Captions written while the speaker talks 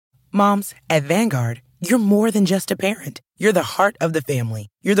Moms, at Vanguard, you're more than just a parent. You're the heart of the family.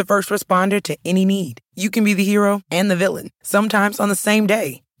 You're the first responder to any need. You can be the hero and the villain, sometimes on the same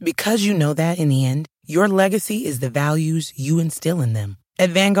day. Because you know that in the end, your legacy is the values you instill in them. At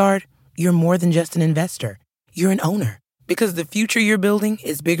Vanguard, you're more than just an investor. You're an owner. Because the future you're building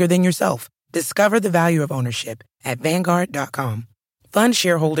is bigger than yourself. Discover the value of ownership at Vanguard.com. Fund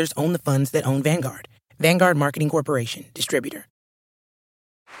shareholders own the funds that own Vanguard. Vanguard Marketing Corporation, distributor.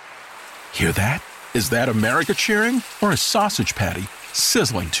 Hear that? Is that America cheering or a sausage patty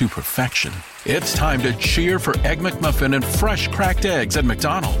sizzling to perfection? It's time to cheer for Egg McMuffin and fresh cracked eggs at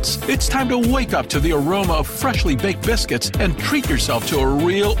McDonald's. It's time to wake up to the aroma of freshly baked biscuits and treat yourself to a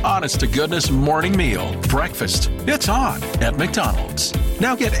real honest-to-goodness morning meal. Breakfast, it's on at McDonald's.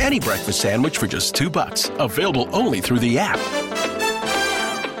 Now get any breakfast sandwich for just $2. Available only through the app.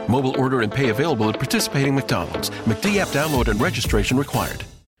 Mobile order and pay available at participating McDonald's. McD app download and registration required.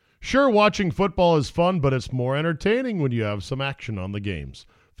 Sure, watching football is fun, but it's more entertaining when you have some action on the games.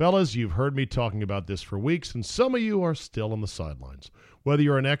 Fellas, you've heard me talking about this for weeks, and some of you are still on the sidelines. Whether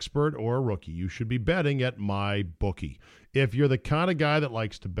you're an expert or a rookie, you should be betting at MyBookie. If you're the kind of guy that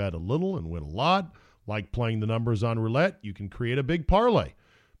likes to bet a little and win a lot, like playing the numbers on roulette, you can create a big parlay.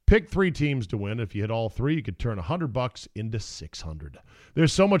 Pick 3 teams to win. If you hit all 3, you could turn $100 into $600.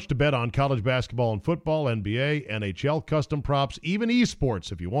 There's so much to bet on: college basketball and football, NBA, NHL, custom props, even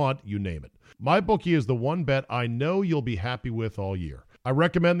esports if you want, you name it. MyBookie is the one bet I know you'll be happy with all year. I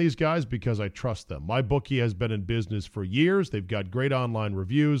recommend these guys because I trust them. MyBookie has been in business for years. They've got great online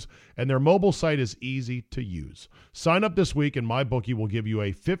reviews, and their mobile site is easy to use. Sign up this week, and MyBookie will give you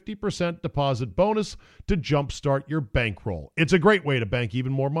a 50% deposit bonus to jumpstart your bankroll. It's a great way to bank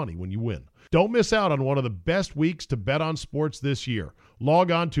even more money when you win. Don't miss out on one of the best weeks to bet on sports this year.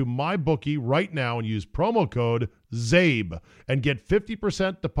 Log on to MyBookie right now and use promo code ZABE and get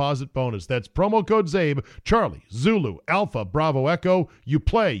 50% deposit bonus. That's promo code ZABE, Charlie, Zulu, Alpha, Bravo, Echo. You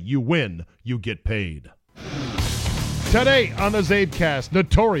play, you win, you get paid. Today on the Zabecast,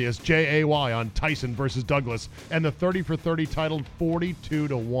 Notorious J.A.Y. on Tyson versus Douglas and the 30 for 30 titled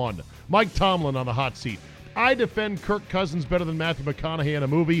 42-1. Mike Tomlin on the hot seat. I defend Kirk Cousins better than Matthew McConaughey in a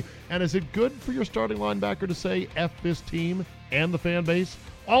movie. And is it good for your starting linebacker to say F this team and the fan base?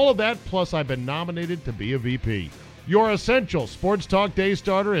 All of that, plus I've been nominated to be a VP. Your essential sports talk day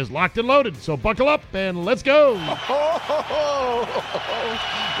starter is locked and loaded, so buckle up and let's go.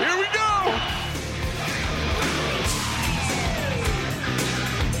 Here we go.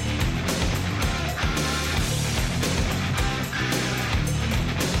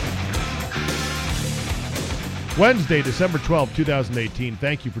 Wednesday, December 12, 2018.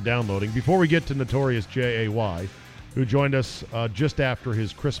 Thank you for downloading. Before we get to Notorious J.A.Y., who joined us just after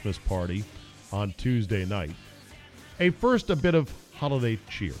his Christmas party on Tuesday night, a bit of holiday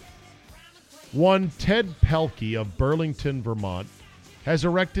cheer. One Ted Pelkey of Burlington, Vermont, has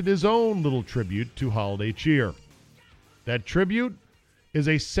erected his own little tribute to holiday cheer. That tribute is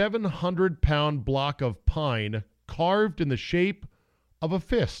a 700-pound block of pine carved in the shape of a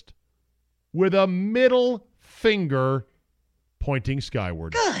fist with a middle finger pointing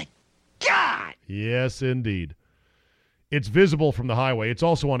skyward. Good God! Yes, indeed. It's visible from the highway. It's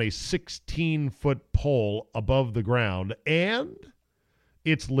also on a 16-foot pole above the ground, and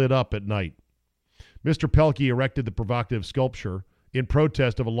it's lit up at night. Mr. Pelkey erected the provocative sculpture in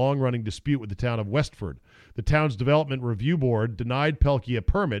protest of a long-running dispute with the town of Westford. The town's development review board denied Pelkey a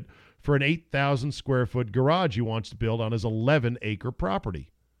permit for an 8,000-square-foot garage he wants to build on his 11-acre property.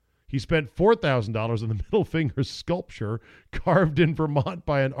 He spent $4,000 on the middle finger sculpture carved in Vermont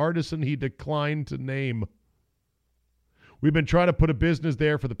by an artisan he declined to name. We've been trying to put a business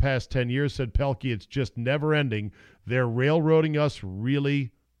there for the past 10 years, said Pelkey. It's just never ending. They're railroading us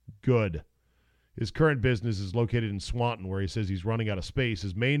really good. His current business is located in Swanton, where he says he's running out of space.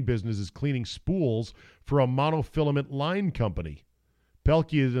 His main business is cleaning spools for a monofilament line company.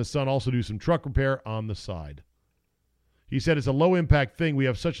 Pelkey and his son also do some truck repair on the side. He said it's a low-impact thing. We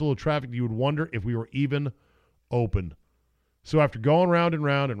have such little traffic you would wonder if we were even open. So after going round and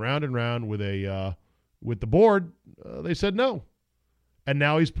round and round and round with the board, they said no. And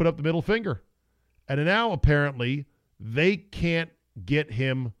now he's put up the middle finger. And now apparently they can't get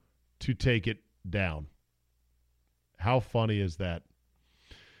him to take it down. How funny is that?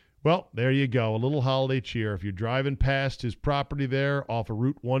 Well, there you go. A little holiday cheer. If you're driving past his property there off of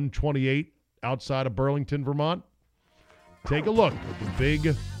Route 128 outside of Burlington, Vermont, take a look at the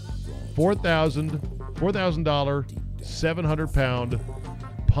big $4,000, 700-pound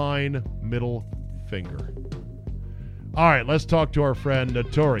pine middle finger. All right, let's talk to our friend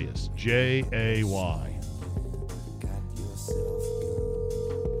Notorious J.A.Y.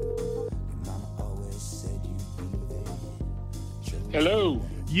 Hello.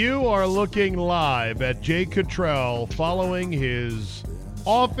 You are looking live at Jay Cottrell following his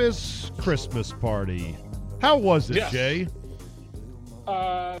office Christmas party. How was it, Yes. Jay?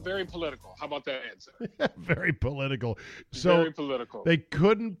 Very political. How about that answer? Very political. So Very political. they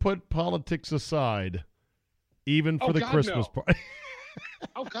couldn't put politics aside, even for Oh, the God, Christmas no. party.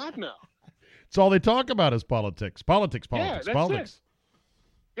 Oh, God, no. It's all they talk about is politics. Politics, Yeah, politics, that's politics.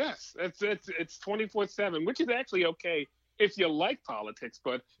 Yes, it's 24/7, which is actually okay if you like politics,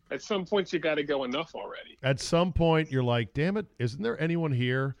 but at some point you got to go enough already. At some point, you're like, damn it, isn't there anyone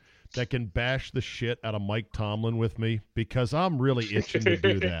here that can bash the shit out of Mike Tomlin with me? Because I'm really itching to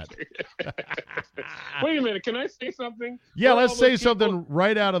do that. Wait a minute, can I say something? Yeah, What let's all say those something people-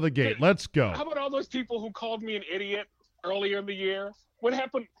 right out of the gate. Let's go. How about all those people who called me an idiot earlier in the year? What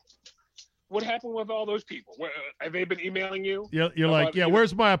happened? What happened with all those people? Have they been emailing you? You're like, About- yeah,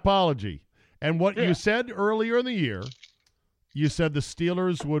 where's my apology? And what Yeah. you said earlier in the year, you said the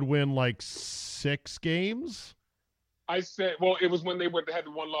Steelers would win like 6 games. I said, well, it was when they had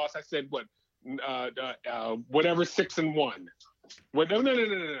the one loss. I said, whatever, 6-1.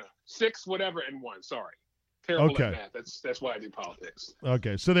 No. 6, whatever, and 1. Sorry, terrible Okay. at math. That's why I do politics.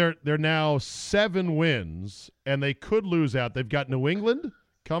 Okay, so they're now 7 wins, and they could lose out. They've got New England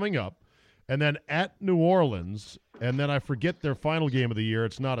coming up, and then at New Orleans, and then I forget their final game of the year.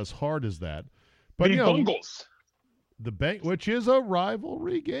 It's not as hard as that, but The you know, Bungles, the bank, which is a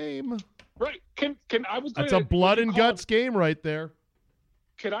rivalry game. right? Can I was That's gonna, a blood what you and call guts game right there.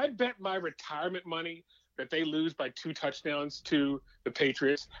 Could I bet my retirement money that they lose by 2 touchdowns to the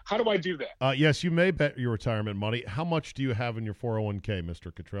Patriots? How do I do that? Yes, you may bet your retirement money. How much do you have in your 401k,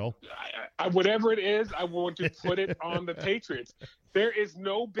 Mr. Cottrell? Whatever it is, I want to put it on the Patriots. There is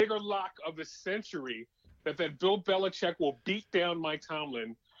no bigger lock of the century that Bill Belichick will beat down Mike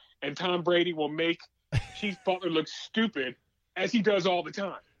Tomlin, and Tom Brady will make Keith Butler look stupid, as he does all the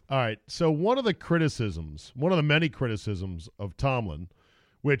time. All right, so one of the many criticisms of Tomlin,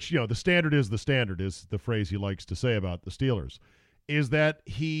 which, you know, the standard is the phrase he likes to say about the Steelers, is that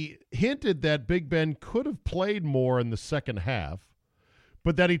he hinted that Big Ben could have played more in the second half,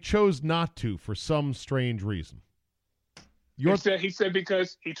 but that he chose not to for some strange reason. He said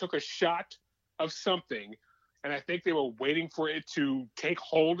because he took a shot of something, and I think they were waiting for it to take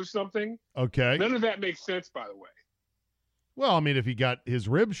hold of something. Okay. None of that makes sense, by the way. Well, I mean, if he got his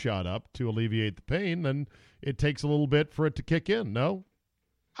ribs shot up to alleviate the pain, then it takes a little bit for it to kick in, no?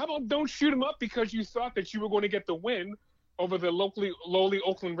 How about don't shoot him up because you thought that you were going to get the win over the lowly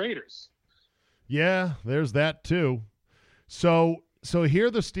Oakland Raiders? Yeah, there's that too. So here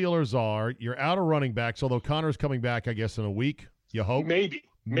the Steelers are. You're out of running backs, although Connor's coming back, I guess, in a week. You hope? Maybe.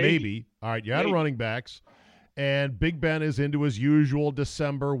 All right, you're out of running backs, and Big Ben is into his usual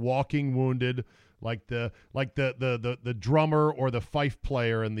December walking wounded, like the drummer or the fife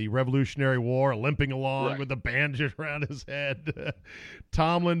player in the Revolutionary War, limping along with the bandage around his head.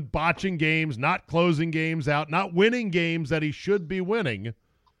 Tomlin botching games, not closing games out, not winning games that he should be winning.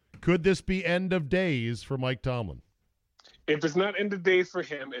 Could this be end of days for Mike Tomlin? If it's not end of days for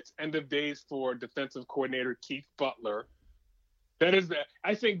him, it's end of days for defensive coordinator Keith Butler.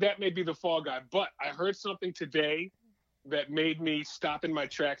 I think that may be the fall guy. But I heard something today that made me stop in my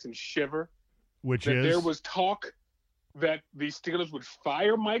tracks and shiver. Which that is? There was talk that the Steelers would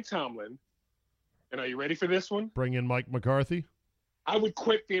fire Mike Tomlin. And are you ready for this one? Bring in Mike McCarthy? I would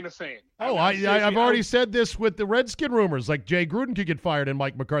quit being a fan. I've already said this with the Redskin rumors. Like, Jay Gruden could get fired and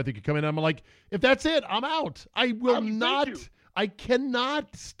Mike McCarthy could come in. I'm like, if that's it, I'm out. I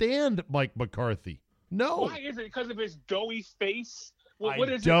cannot stand Mike McCarthy. No. Why is it? Because of his doughy face? What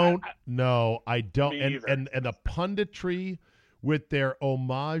is don't know. I don't. Me And the punditry with their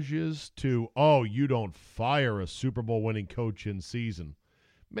homages to, you don't fire a Super Bowl winning coach in season.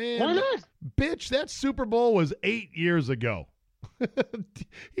 Man, Why not? Bitch, that Super Bowl was 8 years ago.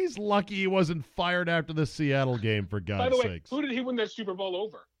 He's lucky he wasn't fired after the Seattle game, for God's sakes. By the way, who did he win that Super Bowl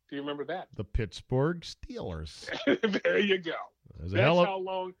over? Do you remember that? The Pittsburgh Steelers. There you go. It was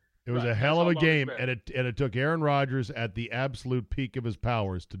a hell of a game, it's and it took Aaron Rodgers at the absolute peak of his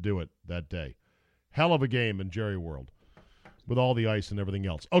powers to do it that day. Hell of a game in Jerry World with all the ice and everything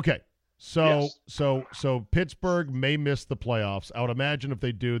else. Okay, so Pittsburgh may miss the playoffs. I would imagine if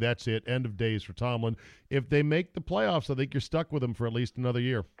they do, that's it. End of days for Tomlin. If they make the playoffs, I think you're stuck with him for at least another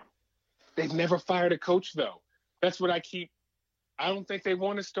year. They've never fired a coach, though. That's what I don't think they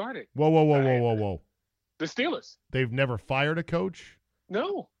want to start it. Whoa. The Steelers. They've never fired a coach?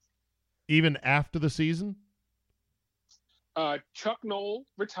 No. Even after the season? Chuck Noll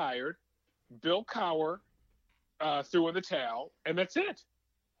retired. Bill Cowher threw in the towel, and that's it.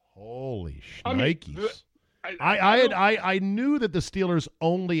 Holy shnikes. I mean, I knew that the Steelers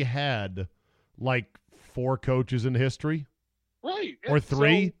only had like 4 coaches in history. Right. Or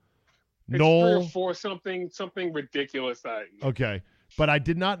 3. So, Noel. It's 3 or 4, something ridiculous. Okay. But I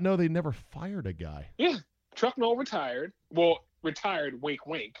did not know they never fired a guy. Yeah. Chuck Noll retired. Well, retired, wink,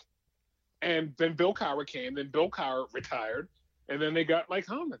 wink. And then Bill Cowher came. Then Bill Cowher retired. And then they got Mike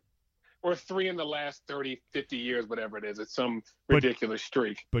Tomlin. Or 3 in the last 30, 50 years, whatever it is. It's some ridiculous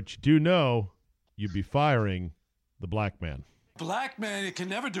streak. But you do know you'd be firing the black man. Black man, it can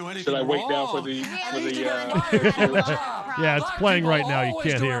never do anything Should I wait wrong. now for the Yeah, it's playing right now. You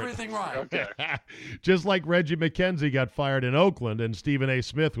can't hear everything right. Okay. Just like Reggie McKenzie got fired in Oakland, and Stephen A.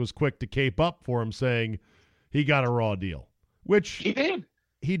 Smith was quick to cape up for him, saying he got a raw deal, which He did.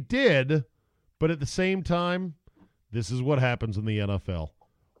 he did. But at the same time, this is what happens in the NFL.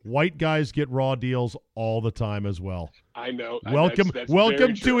 White guys get raw deals all the time as well. I know. Welcome That's welcome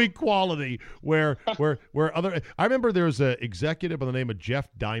very to true. equality, where other. I remember there was an executive by the name of Jeff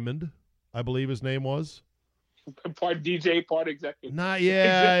Diamond, I believe his name was. Part DJ, part executive. Not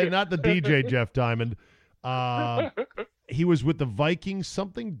the DJ Jeff Diamond. He was with the Vikings,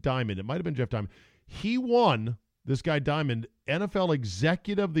 something Diamond. It might have been Jeff Diamond. He won, this guy Diamond, NFL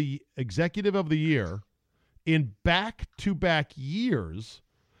Executive of the Year in back-to-back years.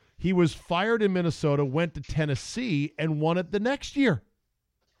 He was fired in Minnesota, went to Tennessee, and won it the next year.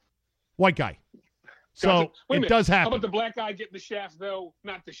 White guy. So it does happen. How about the black guy getting the shaft, though?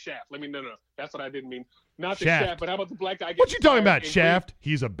 Not the shaft. No. That's what I didn't mean. Not the Shaft. shaft, but how about the black guy getting What you talking fired about, in Shaft?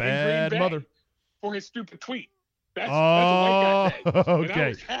 He's a Green bad Bay mother. for his stupid tweet. That's a white guy thing. And okay. I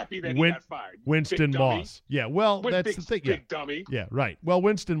was happy that he got fired. Winston Big dummy. Moss. Yeah, well, that's the thing. Yeah. Big dummy. Yeah, right. Well,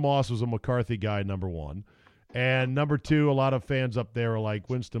 Winston Moss was a McCarthy guy, number 1. And number 2, a lot of fans up there are like,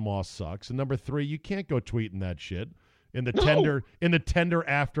 Winston Moss sucks. And number 3, you can't go tweeting that shit in the tender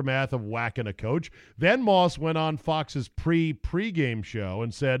aftermath of whacking a coach. Then Moss went on Fox's pregame show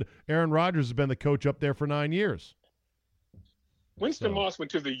and said Aaron Rodgers has been the coach up there for 9 years. Winston Moss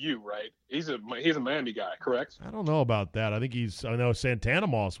went to the U, right? He's a Miami guy, correct? I don't know about that. I know Santana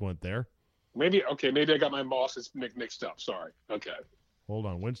Moss went there. Maybe I got my Mosses mixed up. Sorry. Okay. Hold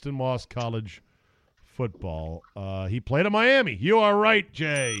on. Winston Moss College football. He played at Miami. You are right,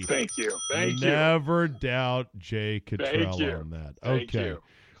 Jay. Thank you. Never doubt Jay Cottrell on that. Thank Okay. you.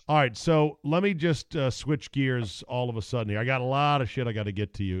 All right, so let me just switch gears all of a sudden here. I got a lot of shit I got to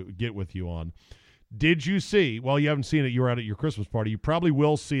get with you on. Did you see, well, you haven't seen it, you were out at your Christmas party, you probably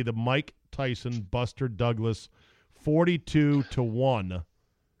will see the Mike Tyson, Buster Douglas 42-1,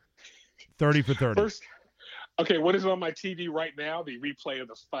 30 for 30. First, okay, what is on my TV right now? The replay of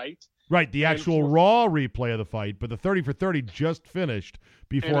the fight. Right, the actual raw replay of the fight, but the 30 for 30 just finished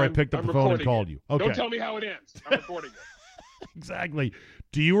before I picked up the phone and called you. Okay. Don't tell me how it ends. I'm recording it. Exactly.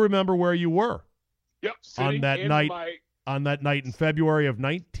 Do you remember where you were? Yep. On that night in February of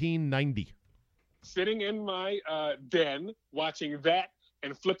 1990. Sitting in my den, watching that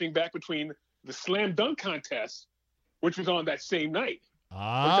and flipping back between the slam dunk contest, which was on that same night.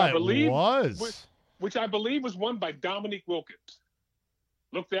 It was. Which I believe was won by Dominique Wilkins.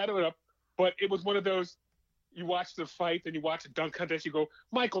 Looked that up, but it was one of those, you watch the fight, then you watch the dunk contest, you go,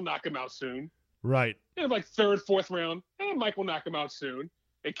 Mike will knock him out soon. Right. And like 3rd, 4th round, Mike will knock him out soon.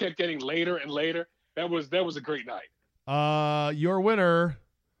 It kept getting later and later. That was a great night. Your winner,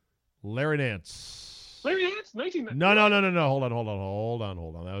 Larry Nance. Larry Nance? 1990. No. Hold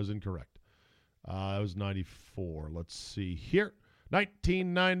on. That was incorrect. That was 94. Let's see here.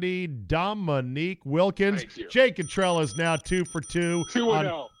 1990, Dominique Wilkins. Jake Cottrell is now 2 for 2.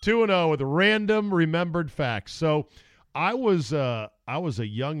 2-0. 2-0 with random remembered facts. So I was a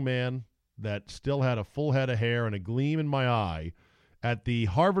young man that still had a full head of hair and a gleam in my eye at the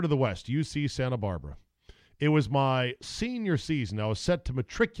Harvard of the West, UC Santa Barbara. It was my senior season. I was set to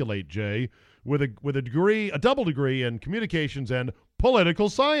matriculate, Jay, with a degree, a double degree in communications and political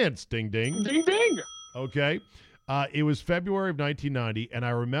science. Ding, ding. Ding, ding. Okay. It was February of 1990, and I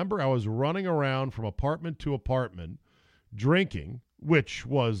remember I was running around from apartment to apartment drinking, which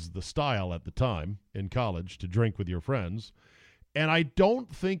was the style at the time in college, to drink with your friends. And I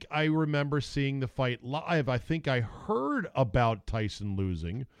don't think I remember seeing the fight live. I think I heard about Tyson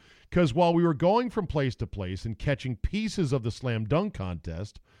losing because while we were going from place to place and catching pieces of the slam dunk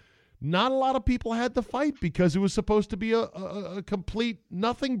contest, not a lot of people had the fight because it was supposed to be a complete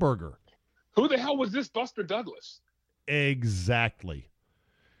nothing burger. Who the hell was this Buster Douglas? Exactly.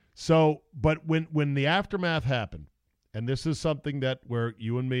 So, but when the aftermath happened, and this is something that where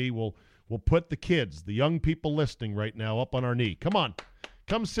you and me will put the kids, the young people listening right now, up on our knee. Come on.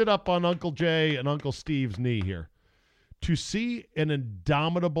 Come sit up on Uncle Jay and Uncle Steve's knee here. To see an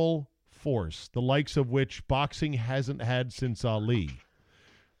indomitable force, the likes of which boxing hasn't had since Ali,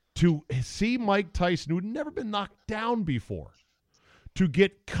 to see Mike Tyson, who had never been knocked down before, to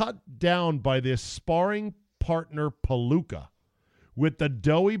get cut down by this sparring partner Palooka with the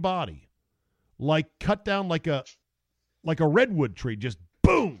doughy body, like cut down like a redwood tree, just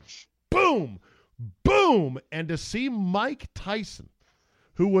boom, boom, boom. And to see Mike Tyson,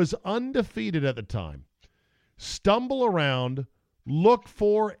 who was undefeated at the time, stumble around, look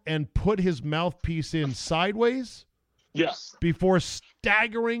for and put his mouthpiece in sideways, yes, before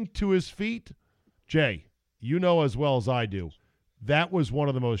staggering to his feet. Jay, you know as well as I do, that was one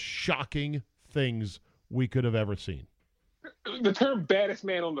of the most shocking things we could have ever seen. The term baddest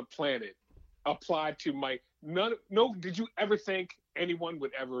man on the planet applied to Mike. Did you ever think anyone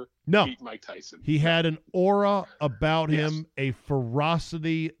would ever beat Mike Tyson? He had an aura about Yes. him, a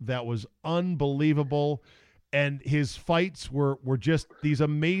ferocity that was unbelievable, and his fights were just these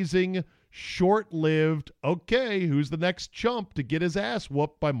amazing, short-lived, okay, who's the next chump to get his ass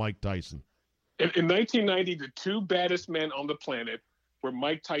whooped by Mike Tyson? In 1990, the two baddest men on the planet were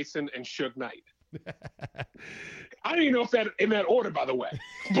Mike Tyson and Suge Knight. I don't even know if that in that order, by the way.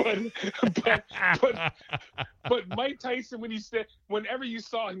 But Mike Tyson, whenever you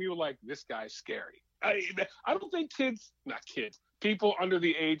saw him, you were like, this guy's scary. I don't think people under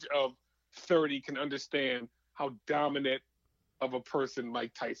the age of 30 can understand how dominant of a person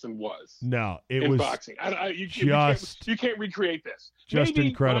Mike Tyson was. No, it in was boxing. You can't recreate this. Just Maybe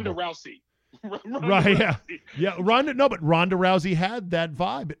incredible. Ronda Rousey. Right, yeah. Ronda Rousey had that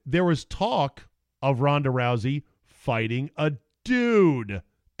vibe. There was talk of Ronda Rousey fighting a dude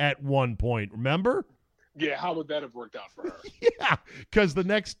at one point, remember? Yeah, how would that have worked out for her? Yeah, because the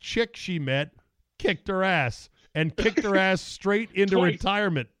next chick she met kicked her ass and kicked her ass straight into Twice.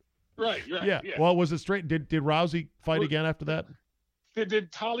 retirement. Right. Yeah. Well, was it straight? Did Rousey fight again after that? Did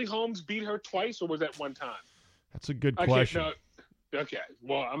Holly Holmes beat her twice, or was that one time? That's a good question. Okay.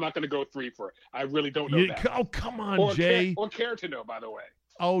 Well, I'm not going to go 3 for it. I really don't know that. Oh, come on, Jay. Or care to know, by the way.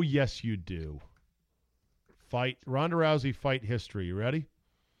 Oh, yes, you do. Ronda Rousey fight history. You ready?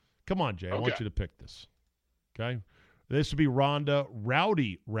 Come on, Jay. I want you to pick this. Okay? This would be Ronda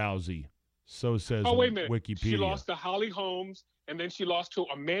Rowdy Rousey. So says wait a minute. Wikipedia. She lost to Holly Holmes, and then she lost to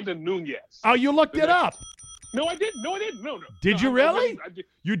Amanda Nunes. Oh, you looked it up. No, I didn't. No. Did you really?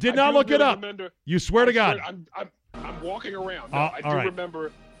 You did not look it up. You swear to God. I'm walking around. No, I do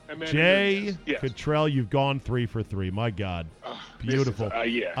remember Amanda Jay Nunes. Yes. Cottrell, you've gone 3 for 3. My God. Beautiful.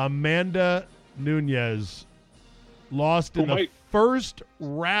 Yeah. Amanda Nunes lost in the first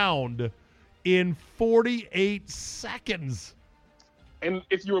round in 48 seconds. And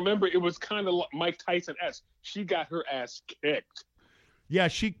if you remember, it was kind of like Mike Tyson-esque. She got her ass kicked. Yeah,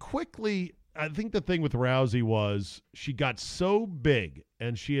 she quickly – I think the thing with Rousey was she got so big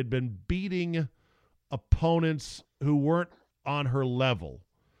and she had been beating opponents who weren't on her level.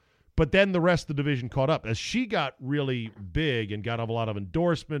 But then the rest of the division caught up. As she got really big and got a lot of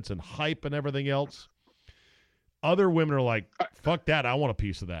endorsements and hype and everything else, other women are like, fuck that, I want a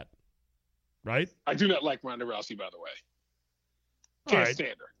piece of that. Right? I do not like Ronda Rousey, by the way. Can't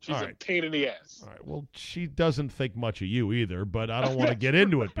stand her. She's a pain in the ass. All right. Well, she doesn't think much of you either, but I don't want to get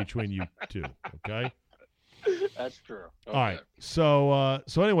into it between you two, okay? That's true. Okay. All right. So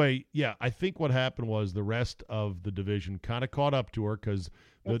anyway, yeah, I think what happened was the rest of the division kind of caught up to her because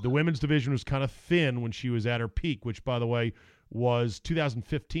the women's division was kind of thin when she was at her peak, which, by the way, was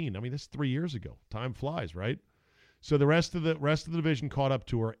 2015. I mean, that's 3 years ago. Time flies, right? So the rest of the division caught up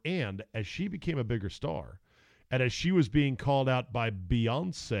to her, and as she became a bigger star, and as she was being called out by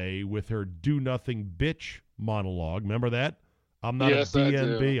Beyonce with her "Do Nothing Bitch" monologue, remember that? I'm not a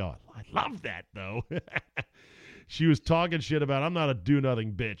DNB. Oh, I love that though. She was talking shit about, I'm not a do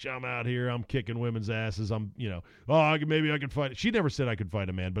nothing bitch. I'm out here. I'm kicking women's asses. Maybe I could fight. She never said I could fight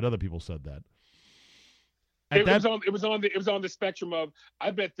a man, but other people said that. It was on the spectrum of,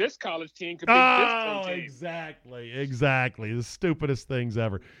 I bet this college team could beat this team. Exactly. The stupidest things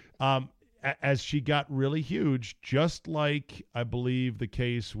ever. As she got really huge, just like I believe the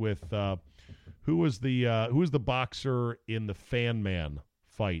case with who was the boxer in the Fan Man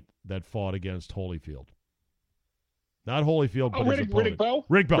fight that fought against Holyfield? Not Holyfield, but his opponent.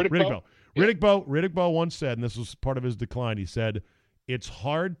 Riddick Bowe once said, and this was part of his decline, he said, it's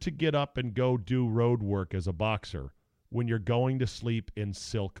hard to get up and go do road work as a boxer when you're going to sleep in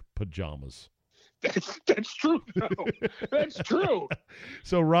silk pajamas. That's true. No, that's true.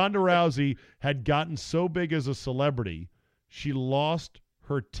 So Ronda Rousey had gotten so big as a celebrity, she lost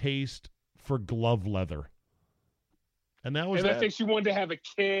her taste for glove leather. And that was I think she wanted to have a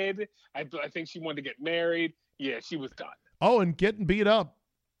kid. I think she wanted to get married. Yeah, she was done. Oh, and getting beat up.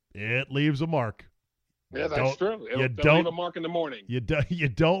 It leaves a mark. Yeah, that's true. It'll leave a mark in the morning. You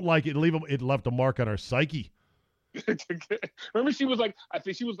don't like it. It left a mark on our psyche. Remember, she was like,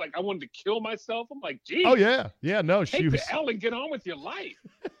 I wanted to kill myself. I'm like, geez. Oh yeah. No, she was. Take the L and get on with your life.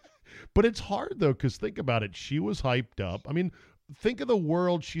 But it's hard though, because think about it. She was hyped up. I mean, think of the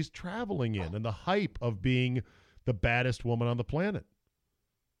world she's traveling in and the hype of being the baddest woman on the planet.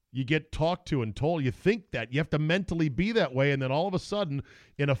 You get talked to and told, you think that. You have to mentally be that way, and then all of a sudden,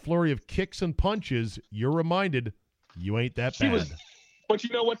 in a flurry of kicks and punches, you're reminded you ain't that bad. But you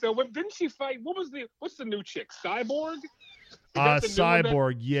know what, though? Didn't she fight? What's the new chick? Cyborg?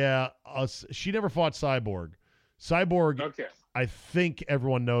 Cyborg, yeah. She never fought Cyborg. Cyborg, okay. I think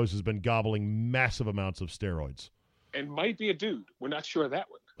everyone knows, has been gobbling massive amounts of steroids. And might be a dude. We're not sure of that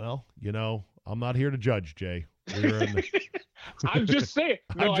one. Well, I'm not here to judge, Jay. I'm just saying.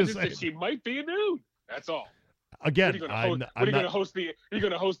 No, I'm just saying she might be a dude. That's all. Again, you're going to host the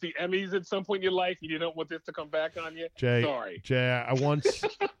Emmys at some point in your life. You don't want this to come back on you. Jay, sorry. Jay, I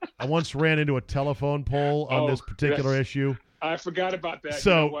once ran into a telephone poll on this particular issue. I forgot about that.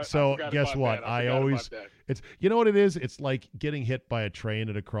 So guess what? It's you know what it is? It's like getting hit by a train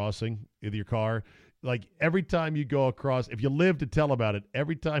at a crossing with your car. Like every time you go across, if you live to tell about it,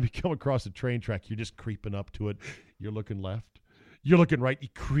 every time you come across a train track, you're just creeping up to it. You're looking left. You're looking right. You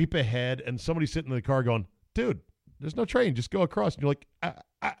creep ahead, and somebody's sitting in the car going, dude, there's no train. Just go across. And you're like,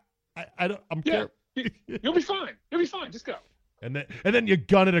 I don't, I'm careful. You'll be fine. You'll be fine. Just go. And then you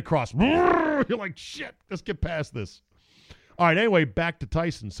gun it across. You're like, shit, let's get past this. All right, anyway, back to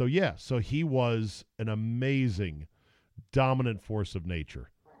Tyson. So he was an amazing, dominant force of nature.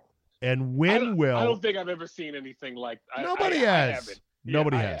 And I don't think I've ever seen anything like that. Nobody has.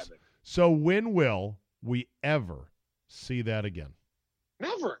 Nobody has. Haven't. So when will we ever see that again?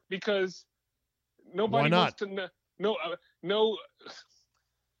 Never, because nobody Why not? wants to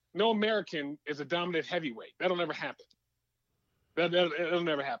no American is a dominant heavyweight. That'll never happen. It'll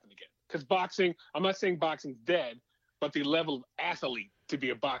never happen again. Because boxing, I'm not saying boxing's dead, but the level of athlete to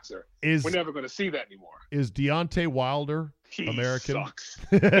be a boxer, we're never going to see that anymore. Is Deontay Wilder American? Sucks.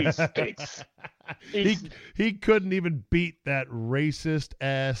 He stinks. He couldn't even beat that racist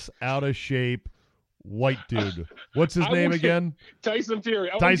ass, out of shape white dude. What's his name again? Tyson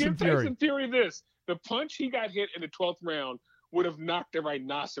Fury. Tyson Fury this. The punch he got hit in the 12th round would have knocked a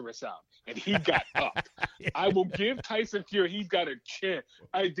rhinoceros out, and he got up. I will give Tyson Fury, he's got a chin.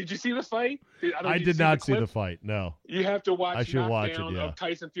 Did you see the fight? I did not see the fight, no. You have to watch Knockdown of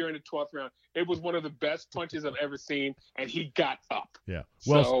Tyson Fury in the 12th round. It was one of the best punches I've ever seen, and he got up. Yeah.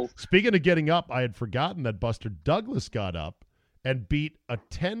 Well, speaking of getting up, I had forgotten that Buster Douglas got up and beat a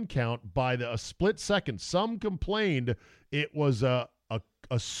 10 count by a split second. Some complained it was a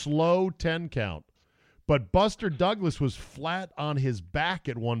slow 10 count. But Buster Douglas was flat on his back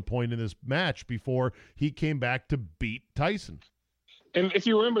at one point in this match before he came back to beat Tyson. And if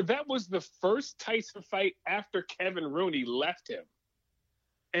you remember, that was the first Tyson fight after Kevin Rooney left him.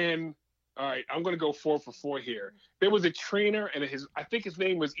 And, all right, I'm going to go 4 for 4 here. There was a trainer, and I think his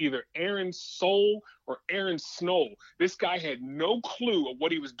name was either Aaron Soul or Aaron Snow. This guy had no clue of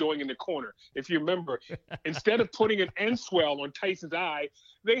what he was doing in the corner. If you remember, instead of putting an end swell on Tyson's eye,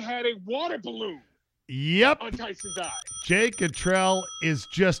 they had a water balloon. Yep. On Tyson's eye. Jake Cottrell is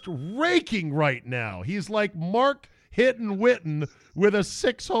just raking right now. He's like Mark Hitton Witten with a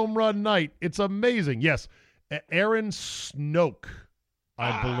 6 home run night. It's amazing. Yes. Aaron Snoke,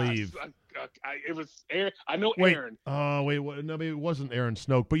 I believe. It was Aaron. I know Aaron. No, maybe it wasn't Aaron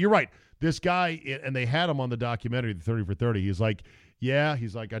Snoke. But you're right. This guy, and they had him on the documentary, the 30 for 30. He's like,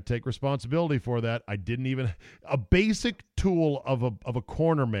 I take responsibility for that. I didn't even a basic tool of a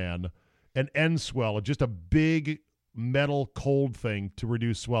corner man. An end swell, just a big metal cold thing to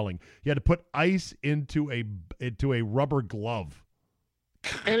reduce swelling. You had to put ice into a rubber glove,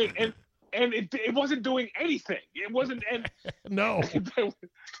 and it wasn't doing anything. It wasn't. And no.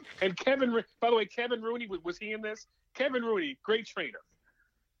 And by the way, Kevin Rooney, was he in this? Kevin Rooney, great trainer.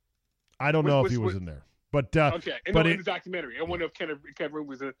 I don't know if he was in there, but okay. But in the documentary, I wonder if Kevin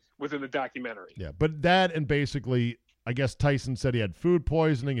Rooney was in the documentary. Yeah, but that and basically. I guess Tyson said he had food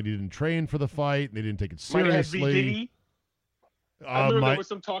poisoning and he didn't train for the fight. And they didn't take it seriously. I remember there was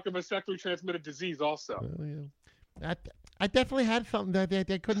some talk of a sexually transmitted disease also. Yeah. I definitely had something that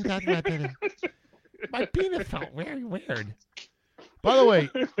they couldn't talk about. My penis felt very weird. By the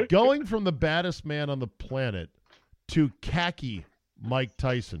way, going from the baddest man on the planet to khaki Mike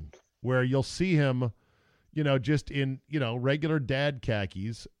Tyson, where you'll see him, just in, regular dad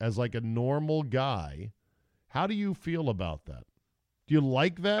khakis as like a normal guy. How do you feel about that? Do you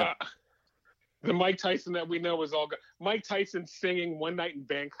like that? The Mike Tyson that we know is all good. Mike Tyson singing One Night in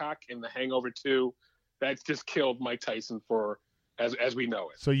Bangkok in The Hangover 2, that's just killed Mike Tyson as we know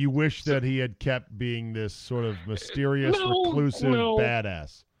it. So you wish that he had kept being this sort of mysterious, reclusive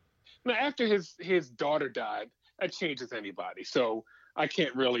badass. Now, after his daughter died, that changes anybody. So I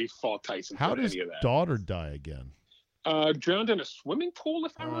can't really fault Tyson for any of that. How does daughter die again? Drowned in a swimming pool,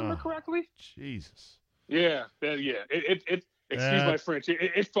 if I remember correctly. Jesus. Yeah. It excuse my French.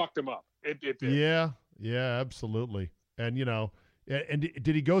 It fucked him up. It did. Yeah, absolutely. And, and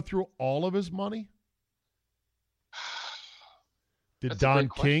did he go through all of his money? Did Don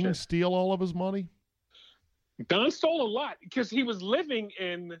King steal all of his money? Don stole a lot because he was living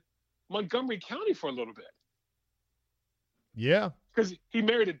in Montgomery County for a little bit. Yeah. Because he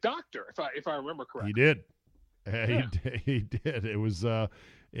married a doctor, if I remember correctly. He did. He did. It was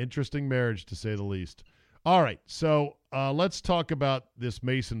interesting marriage, to say the least. All right, so let's talk about this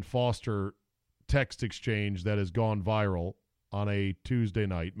Mason Foster text exchange that has gone viral on a Tuesday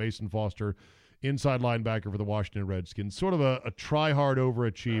night. Mason Foster, inside linebacker for the Washington Redskins, sort of a try-hard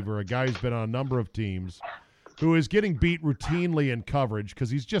overachiever, a guy who's been on a number of teams, who is getting beat routinely in coverage because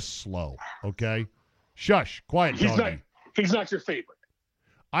he's just slow, okay? Shush, quiet, doggy. He's not your favorite.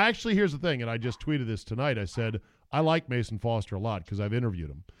 Here's the thing, and I just tweeted this tonight. I said, I like Mason Foster a lot because I've interviewed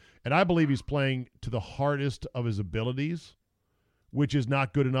him. And I believe he's playing to the hardest of his abilities, which is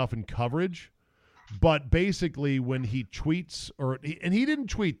not good enough in coverage. But basically when he tweets, and he didn't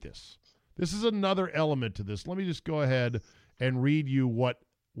tweet this. This is another element to this. Let me just go ahead and read you what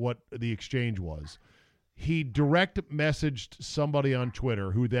the exchange was. He direct messaged somebody on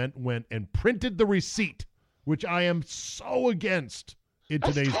Twitter who then went and printed the receipt, which I am so against in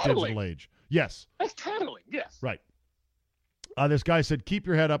today's digital age. Yes. That's tattling, yes. Right. This guy said, keep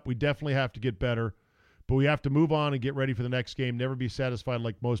your head up. We definitely have to get better, but we have to move on and get ready for the next game. Never be satisfied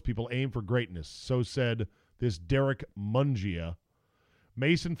like most people. Aim for greatness. So said this Derek Mungia.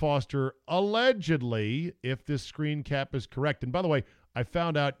 Mason Foster, allegedly, if this screen cap is correct. And by the way, I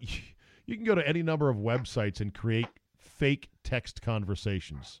found out you can go to any number of websites and create fake text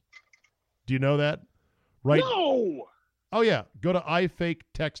conversations. Do you know that? Right? No! Oh, yeah. Go to iFake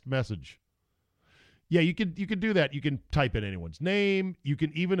text message. Yeah, you can do that. You can type in anyone's name. You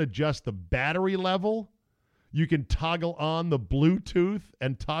can even adjust the battery level. You can toggle on the Bluetooth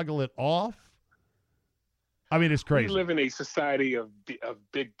and toggle it off. I mean, it's crazy. We live in a society of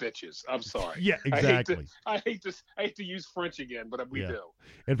big bitches. I'm sorry. Yeah, exactly. I hate to use French again, but we do.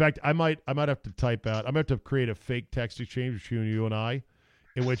 In fact, I might have to type out. I'm going to have to create a fake text exchange between you and I,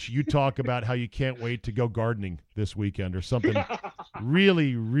 in which you talk about how you can't wait to go gardening this weekend or something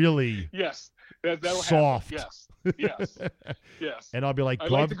really, really that'll soft. Happen. Yes. And I'll be like,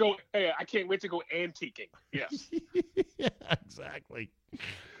 I'd like to go. Hey, I can't wait to go antiquing. Yes. Yeah, exactly.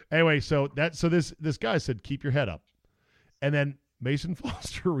 Anyway, so this guy said, keep your head up. And then Mason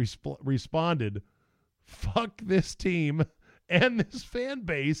Foster responded, fuck this team and this fan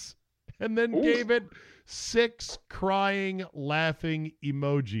base, and then gave it 6 crying, laughing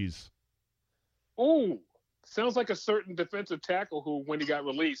emojis. Ooh, sounds like a certain defensive tackle who, when he got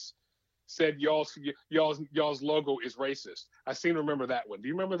released, said y'all's logo is racist. I seem to remember that one. Do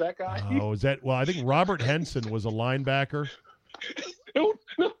you remember that guy? Oh, is that? Well, I think Robert Henson was a linebacker. No,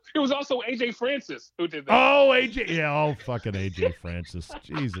 it was also A.J. Francis who did that. Oh, A.J. Yeah, fucking A.J. Francis.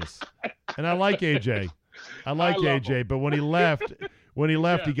 Jesus. And I like A.J. I like A.J., but when he left,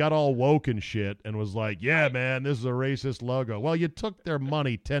 he got all woke and shit and was like, yeah, man, this is a racist logo. Well, you took their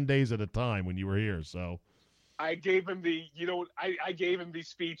money 10 days at a time when you were here, so. I gave him I gave him the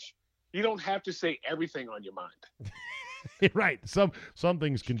speech. You don't have to say everything on your mind. Right. Some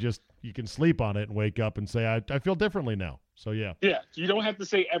things you can sleep on it and wake up and say, I feel differently now. So, yeah. Yeah, you don't have to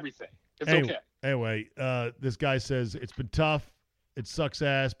say everything. It's okay. Anyway, this guy says, it's been tough. It sucks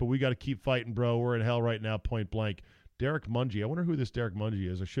ass, but we got to keep fighting, bro. We're in hell right now, point blank. Derek Mungie. I wonder who this Derek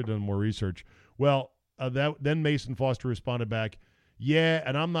Mungie is. I should have done more research. Well, then Mason Foster responded back, yeah,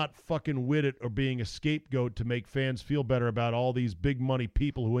 and I'm not fucking with it or being a scapegoat to make fans feel better about all these big money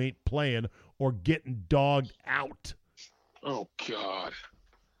people who ain't playing or getting dogged out. Oh, God.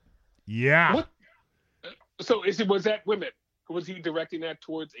 Yeah. What? So was that women? Was he directing that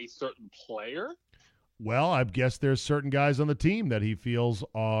towards a certain player? Well, I guess there's certain guys on the team that he feels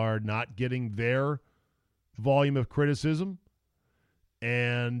are not getting their volume of criticism,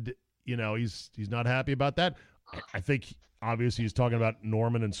 and he's not happy about that. I think obviously he's talking about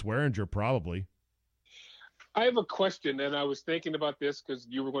Norman and Swearinger probably. I have a question, and I was thinking about this because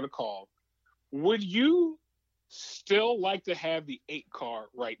you were going to call. Would you still like to have the 8 car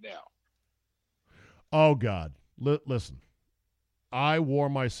right now? Oh God, listen. I wore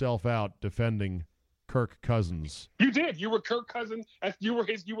myself out defending Kirk Cousins. You did. You were Kirk Cousins. You were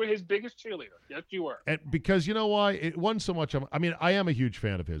his biggest cheerleader. Yes, you were. And because you know why? It wasn't so much. I am a huge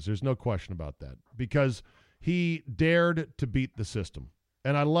fan of his. There's no question about that. Because he dared to beat the system,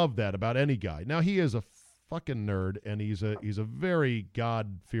 and I love that about any guy. Now he is a fucking nerd, and he's a very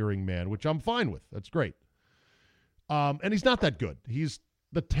God-fearing man, which I'm fine with. That's great. And he's not that good. He's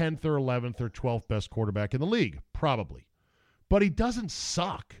the 10th or 11th or 12th best quarterback in the league, probably. But he doesn't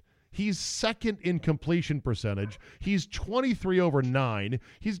suck. He's second in completion percentage. He's 23 over 9.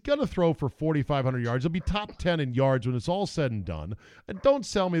 He's going to throw for 4,500 yards. He'll be top 10 in yards when it's all said and done. And don't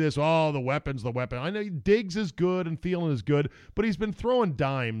sell me this, the weapon's the weapon. I know Diggs is good and Thielen is good, but he's been throwing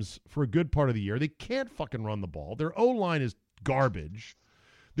dimes for a good part of the year. They can't fucking run the ball. Their O-line is garbage.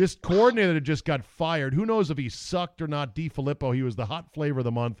 This coordinator that just got fired, who knows if he sucked or not. DeFilippo, he was the hot flavor of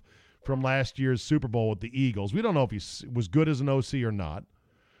the month from last year's Super Bowl with the Eagles. We don't know if he was good as an OC or not.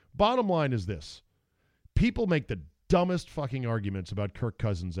 Bottom line is this. People make the dumbest fucking arguments about Kirk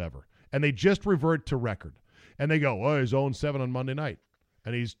Cousins ever, and they just revert to record. And they go, he's 0-7 on Monday night,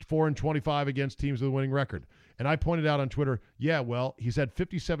 and he's 4-25 against teams with a winning record. And I pointed out on Twitter, he's had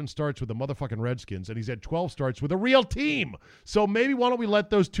 57 starts with the motherfucking Redskins, and he's had 12 starts with a real team. So maybe why don't we let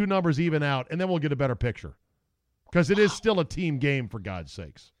those two numbers even out, and then we'll get a better picture. Because it is still a team game, for God's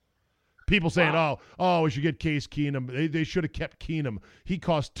sakes. People saying, we should get Case Keenum. They should have kept Keenum. He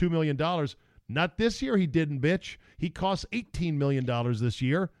cost $2 million. Not this year he didn't, bitch. He cost $18 million this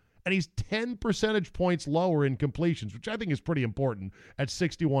year, and he's 10 percentage points lower in completions, which I think is pretty important at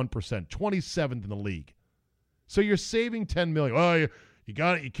 61%, 27th in the league. So you're saving $10 million. Well, you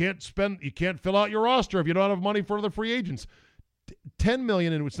got it. You can't fill out your roster if you don't have money for other free agents. $10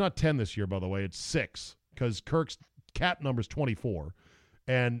 million, and it's not 10 this year, by the way. It's 6 because Kirk's cap number is 24.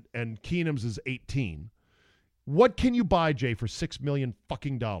 And Keenum's is 18. What can you buy, Jay, for $6 million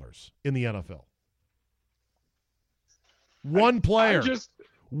fucking dollars in the NFL? One player.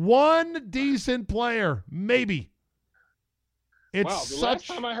 One decent player, maybe. It's last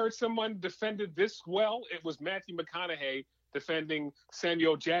time I heard someone defended this well, it was Matthew McConaughey defending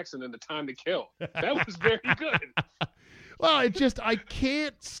Samuel Jackson in The Time to Kill. That was very good. Well, I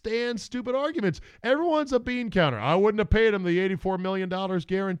can't stand stupid arguments. Everyone's a bean counter. I wouldn't have paid him the $84 million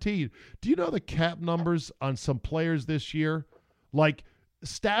guaranteed. Do you know the cap numbers on some players this year? Like,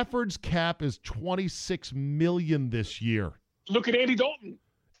 Stafford's cap is $26 million this year. Look at Andy Dalton.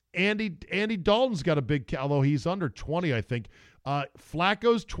 Andy Dalton's got a big cap, although he's under 20, I think.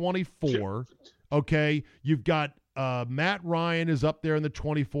 Flacco's 24. Okay, you've got Matt Ryan is up there in the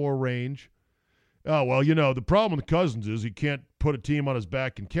 24 range. Oh, well, the problem with Cousins is he can't put a team on his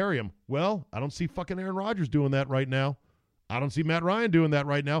back and carry him. Well, I don't see fucking Aaron Rodgers doing that right now. I don't see Matt Ryan doing that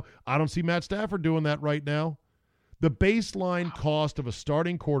right now. I don't see Matt Stafford doing that right now. The baseline cost of a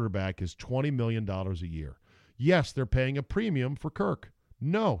starting quarterback is $20 million a year. Yes, they're paying a premium for Kirk.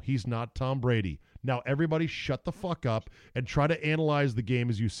 No, he's not Tom Brady. Now, everybody shut the fuck up and try to analyze the game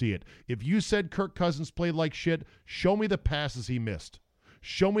as you see it. If you said Kirk Cousins played like shit, show me the passes he missed.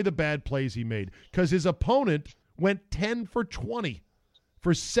 Show me the bad plays he made. Because his opponent went 10 for 20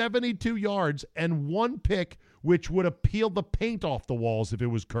 for 72 yards and one pick, which would have peeled the paint off the walls if it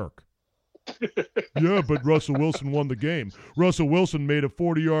was Kirk. Yeah, but Russell Wilson won the game. Russell Wilson made a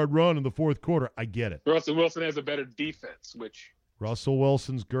 40-yard run in the fourth quarter. I get it. Russell Wilson has a better defense, which... Russell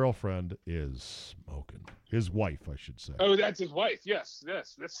Wilson's girlfriend is smoking. His wife, I should say. Oh, that's his wife. Yes.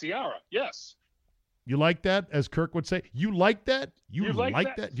 That's Ciara. Yes. You like that, as Kirk would say? You like that? You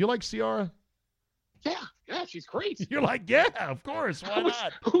like that? Do you like Ciara? Yeah, she's great. You're like, yeah, of course. Why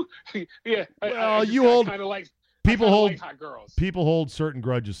not? Yeah. Well, you hold kind of like people hold like hot girls. People hold certain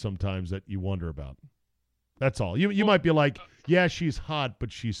grudges sometimes that you wonder about. That's all. You might be like, yeah, she's hot,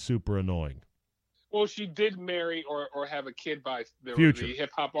 but she's super annoying. Well, she did marry or have a kid by the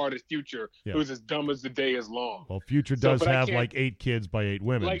hip-hop artist Future, who's as dumb as the day is long. Well, Future does have like 8 kids by 8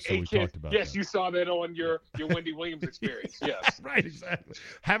 women, like so 8 we kids. talked about Yes, that. you saw that on your Wendy Williams experience. Yes. Right, exactly.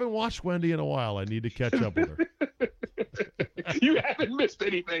 Haven't watched Wendy in a while. I need to catch up with her. You haven't missed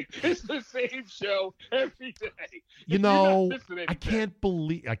anything. It's the same show every day.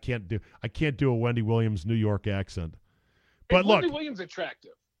 I can't do a Wendy Williams New York accent. But Wendy Williams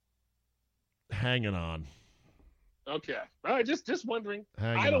attractive. Hanging on. Okay. All right, just wondering.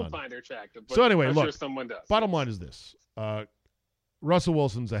 I don't find her attractive. But so anyway, I'm look, sure someone does. Bottom line is this. Russell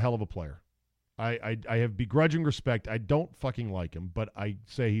Wilson's a hell of a player. I have begrudging respect. I don't fucking like him, but I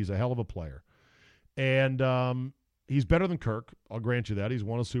say he's a hell of a player. And he's better than Kirk. I'll grant you that. He's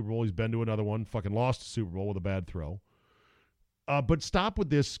won a Super Bowl. He's been to another one. Fucking lost a Super Bowl with a bad throw. But stop with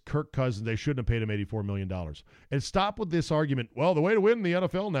this Kirk Cousins. They shouldn't have paid him $84 million. And stop with this argument, well, the way to win in the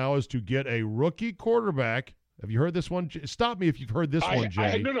NFL now is to get a rookie quarterback. Have you heard this one? Stop me if you've heard this one,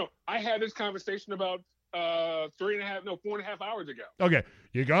 Jay. I had this conversation about 4.5 hours ago. Okay,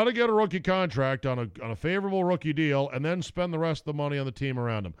 you got to get a rookie contract on a favorable rookie deal and then spend the rest of the money on the team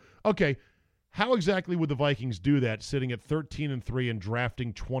around him. Okay, how exactly would the Vikings do that sitting at 13-3 and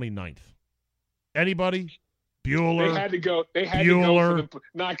drafting 29th? Anybody? Bueller. They had to go for the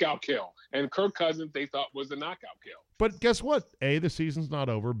knockout kill. And Kirk Cousins, they thought, was the knockout kill. But guess what? A, the season's not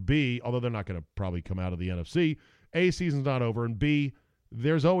over. B, although they're not going to probably come out of the NFC, A, season's not over. And B,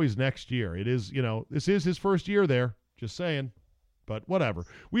 there's always next year. It is, this is his first year there. Just saying. But whatever.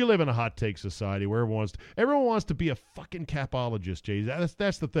 We live in a hot take society where everyone wants to be a fucking capologist, Jay.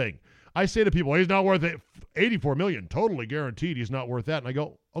 That's the thing. I say to people, he's not worth it. $84 million, totally guaranteed he's not worth that. And I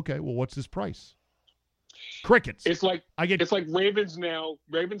go, okay, well, what's his price? Crickets. It's like Ravens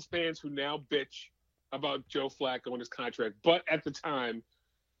fans who now bitch about Joe Flacco and his contract. But at the time,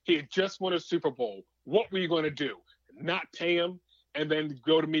 he had just won a Super Bowl. What were you going to do? Not pay him and then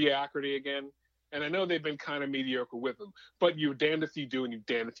go to mediocrity again? And I know they've been kind of mediocre with him, but you're damned if you do and you're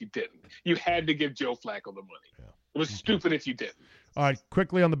damned if you didn't. You had to give Joe Flacco the money. Yeah. It was stupid if you didn't. All right,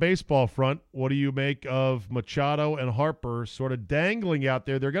 quickly on the baseball front, what do you make of Machado and Harper sort of dangling out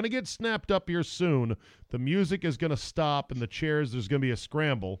there? They're going to get snapped up here soon. The music is going to stop, and the chairs, there's going to be a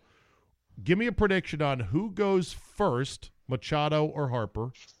scramble. Give me a prediction on who goes first, Machado or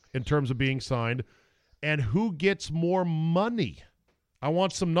Harper, in terms of being signed, and who gets more money. I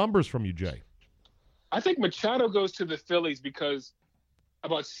want some numbers from you, Jay. I think Machado goes to the Phillies because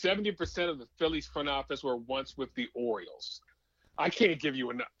about 70% of the Phillies front office were once with the Orioles. I can't give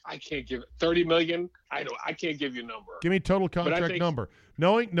you enough. I can't give $30 million. I can't give you a number. Give me total contract number.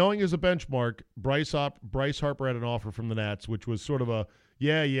 Knowing as a benchmark, Bryce Harper had an offer from the Nats, which was sort of a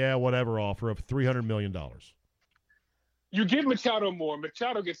whatever offer of $300 million. You give Machado more.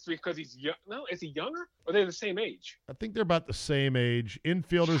 Machado gets three because he's young. No, is he younger? Or they're the same age? I think they're about the same age.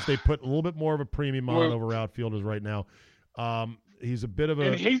 Infielders, they put a little bit more of a premium on over outfielders right now. He's a bit of a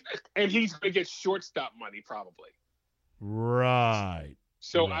and he's going to get shortstop money probably. Right.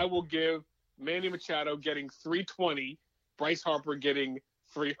 So right. I will give Manny Machado getting $320, Bryce Harper getting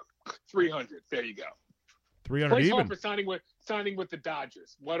 $300. There you go. 300 Bryce even. Harper signing with the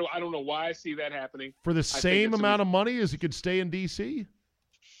Dodgers. I don't know why I see that happening. For the same amount of money as he could stay in D.C.?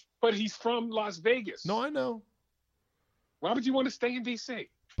 But he's from Las Vegas. No, I know. Why would you want to stay in D.C.?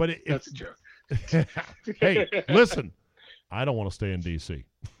 But that's a joke. Hey, listen. I don't want to stay in D.C.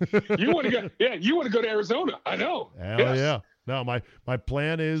 You want to go? Yeah, you want to go to Arizona. I know. Hell yeah. No, my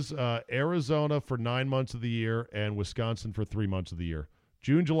plan is Arizona for 9 months of the year and Wisconsin for 3 months of the year.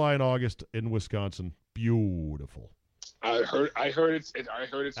 June, July, and August in Wisconsin. Beautiful. I heard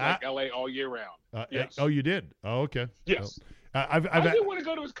it's like LA all year round. Yes. Oh, you did? Oh, okay. Yes. I do want to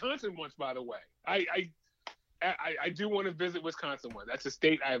go to Wisconsin once, by the way. I do want to visit Wisconsin once. That's a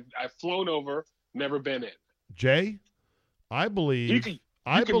state I've flown over, never been in. Jay, I believe you can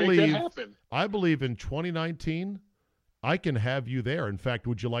make that happen. I believe in 2019 I can have you there. In fact,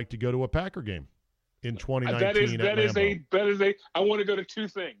 would you like to go to a Packer game in 2019? That is a I want to go to two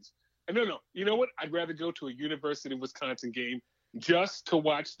things. And no. You know what? I'd rather go to a University of Wisconsin game just to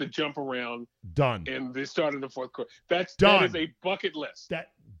watch the jump around. Done. In the start of the fourth quarter. That is a bucket list.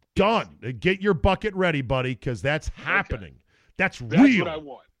 Done. Get your bucket ready, buddy, because that's happening. Okay. That's real. That's what I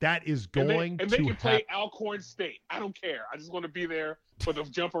want. That is going to happen. And they can play Alcorn State. I don't care. I just want to be there for the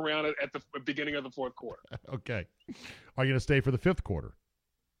jump around at the beginning of the fourth quarter. Okay. Are you going to stay for the fifth quarter?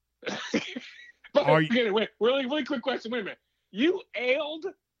 But wait, really quick question. Wait a minute. You ailed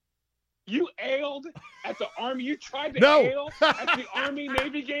at the Army. You tried to ail at the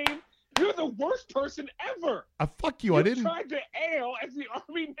Army-Navy game. You're the worst person ever. Fuck you. I didn't. You tried to ail at the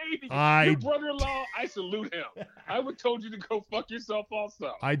Army-Navy. Your brother-in-law, I salute him. I would told you to go fuck yourself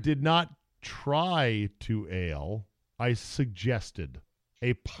also. I did not try to ail. I suggested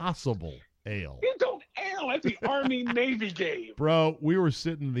a possible ail. You don't ail at the Army-Navy game. Bro, we were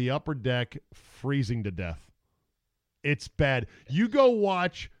sitting in the upper deck freezing to death. It's bad. You go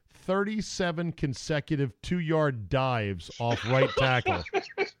watch 37 consecutive 2-yard dives off right tackle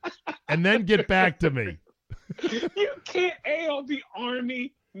and then get back to me. You can't ail the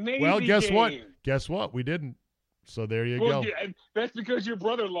Army-Navy Well, guess game. Guess what? We didn't. So there you go. Yeah, and that's because your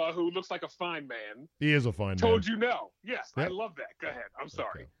brother-in-law, who looks like a fine man, he is a fine man. Told you no. Yes, yep. I love that. Go ahead. I'm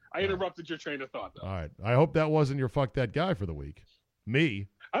sorry. Okay. I interrupted your train of thought, though. All right. I hope that wasn't your fuck that guy for the week. Me.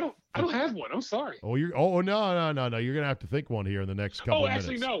 I don't. I don't have one. I'm sorry. Oh, no. You're gonna have to think one here in the next couple of minutes.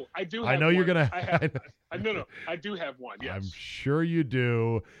 Actually, no. I do. I know one. you're gonna. No. I do have one. Yes. I'm sure you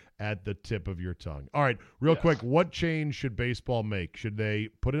do at the tip of your tongue. All right, real quick. What change should baseball make? Should they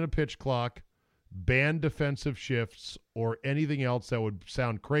put in a pitch clock, ban defensive shifts, or anything else that would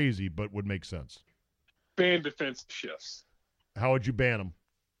sound crazy but would make sense? Ban defensive shifts. How would you ban them?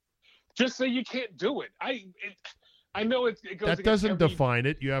 Just say you can't do it. I know it goes. That doesn't define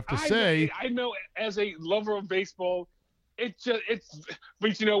it. You have to say. I know. As a lover of baseball, it's.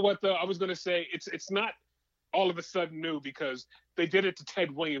 But you know what? Though I was going to say it's not all of a sudden new because they did it to Ted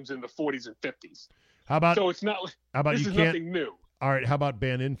Williams in the 40s and 50s. How about? So it's not. How about this you is can't? Nothing new. All right. How about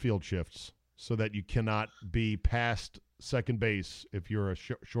ban infield shifts so that you cannot be past second base if you're a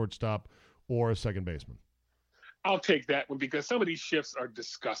shortstop or a second baseman? I'll take that one because some of these shifts are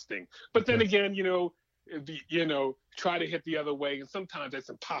disgusting. But then again, try to hit the other way, and sometimes it's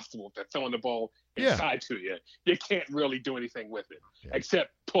impossible if they're throwing the ball inside to you. You can't really do anything with it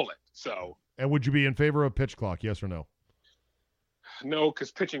except pull it. So. And would you be in favor of pitch clock? Yes or no? No,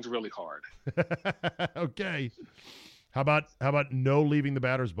 because pitching's really hard. Okay. How about no leaving the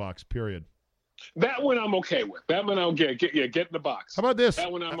batter's box? Period. That one I'm okay with. That one I'll get in the box. How about this?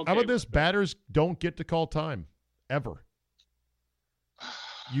 That one I'm okay How about with. this? Batters don't get to call time. Ever.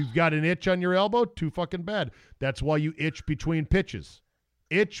 You've got an itch on your elbow? Too fucking bad. That's why you itch between pitches.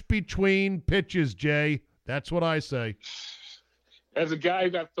 Itch between pitches, Jay. That's what I say. As a guy who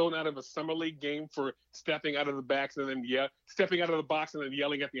got thrown out of a summer league game for stepping out of the box and then stepping out of the box and then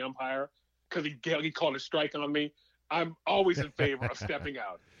yelling at the umpire because he called a strike on me, I'm always in favor of stepping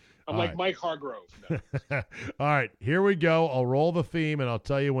out. I'm like Mike Hargrove. No. All right, here we go. I'll roll the theme, and I'll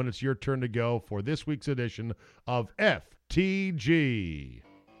tell you when it's your turn to go for this week's edition of FTG.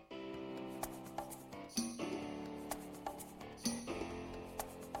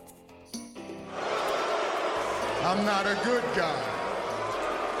 I'm not a good guy.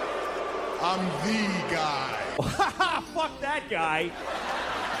 I'm the guy. Fuck that guy.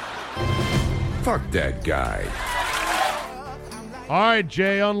 Fuck that guy. All right,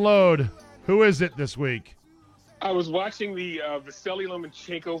 Jay, unload. Who is it this week? I was watching the Vasily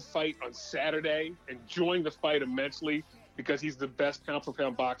Lomachenko fight on Saturday, enjoying the fight immensely because he's the best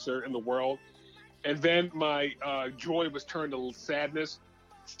pound-for-pound boxer in the world. And then my joy was turned to sadness.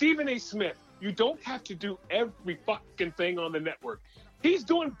 Stephen A. Smith, you don't have to do every fucking thing on the network. He's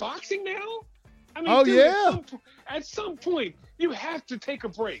doing boxing now? I mean, at some point, you have to take a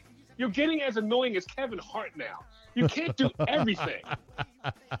break. You're getting as annoying as Kevin Hart now. You can't do everything.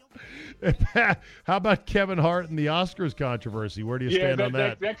 How about Kevin Hart and the Oscars controversy? Where do you stand on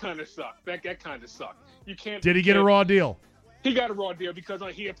that? That kind of sucked. That kind of sucked. You can't. Did he get a raw deal? He got a raw deal because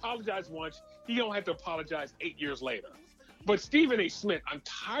he apologized once. He don't have to apologize 8 years later. But Stephen A. Smith, I'm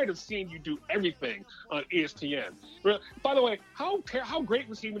tired of seeing you do everything on ESPN. By the way, how great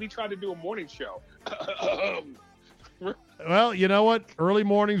was he when he tried to do a morning show? Well, you know what? Early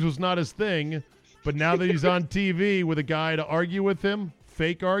mornings was not his thing, but now that he's on TV with a guy to argue with him,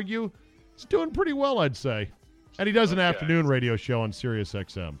 fake argue, he's doing pretty well, I'd say. And he does an afternoon radio show on Sirius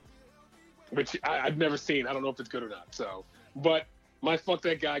XM. Which I've never seen. I don't know if it's good or not. So, but my fuck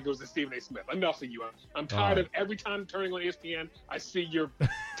that guy goes to Stephen A. Smith. Enough of you. I'm tired of every time turning on ESPN, I see your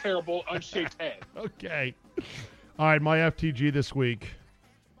terrible, unshaped head. Okay. All right, my FTG this week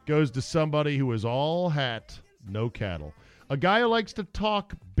goes to somebody who is all hat, no cattle. A guy who likes to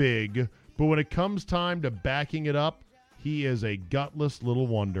talk big, but when it comes time to backing it up, he is a gutless little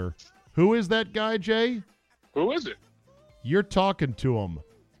wonder. Who is that guy, Jay? Who is it? You're talking to him.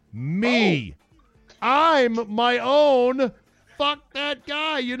 Me. Oh. I'm my own fuck that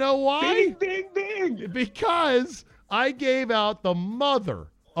guy. You know why? Ding, ding, ding. Because I gave out the mother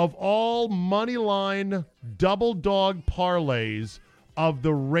of all money line double dog parlays of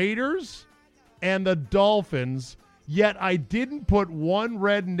the Raiders and the Dolphins, yet I didn't put one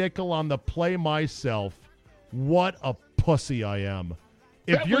red nickel on the play myself. What a pussy I am.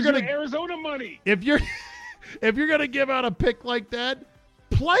 That was your Arizona money. If you're gonna give out a pick like that,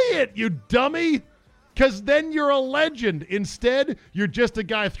 play it, you dummy. Because then you're a legend. Instead, you're just a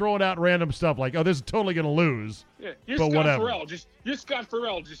guy throwing out random stuff like, "Oh, this is totally gonna lose." Yeah, you're but Scott whatever. Farrell. You're Scott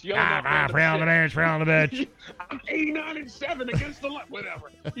Farrell. Just yelling out. Free on the bench. Free on the bench. I'm 89-7 against the whatever.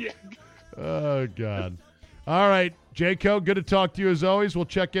 Yeah. Oh God. All right, Jayco, good to talk to you as always. We'll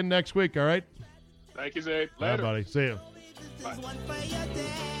check in next week. All right. Thank you, Zay. Bye, Later, buddy. See you. Bye.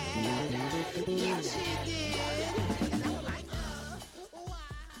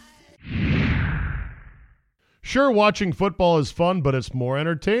 Sure, watching football is fun, but it's more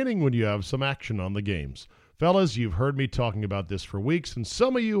entertaining when you have some action on the games. Fellas, you've heard me talking about this for weeks, and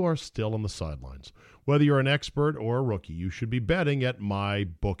some of you are still on the sidelines. Whether you're an expert or a rookie, you should be betting at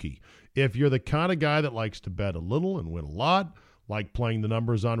MyBookie. If you're the kind of guy that likes to bet a little and win a lot, like playing the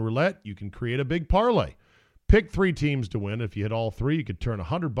numbers on roulette, you can create a big parlay. Pick 3 teams to win. If you hit all 3, you could turn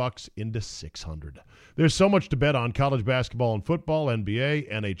 $100 into $600. There's so much to bet on: college basketball and football,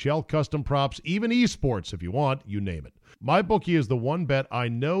 NBA, NHL, custom props, even esports if you want, you name it. MyBookie is the one bet I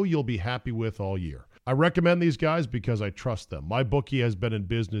know you'll be happy with all year. I recommend these guys because I trust them. MyBookie has been in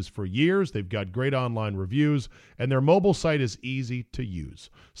business for years. They've got great online reviews, and their mobile site is easy to use.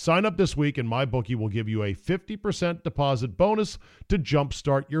 Sign up this week, and MyBookie will give you a 50% deposit bonus to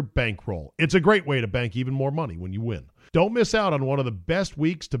jumpstart your bankroll. It's a great way to bank even more money when you win. Don't miss out on one of the best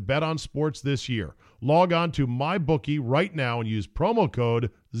weeks to bet on sports this year. Log on to MyBookie right now and use promo code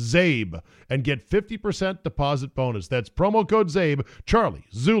ZABE and get 50% deposit bonus. That's promo code ZABE, Charlie,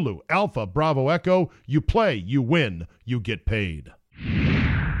 Zulu, Alpha, Bravo, Echo. You play, you win, you get paid.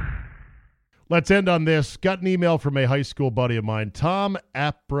 Let's end on this. Got an email from a high school buddy of mine, Tom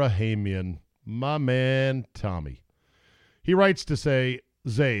Abrahamian, my man Tommy. He writes to say,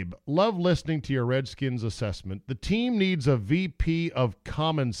 Zabe, love listening to your Redskins assessment. The team needs a VP of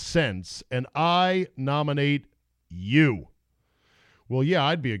common sense, and I nominate you. Well, yeah,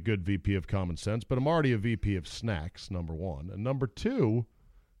 I'd be a good VP of common sense, but I'm already a VP of snacks, number one. And number two,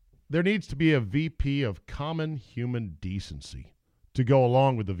 there needs to be a VP of common human decency to go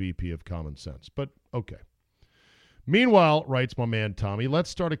along with the VP of common sense. But okay. Meanwhile, writes my man Tommy,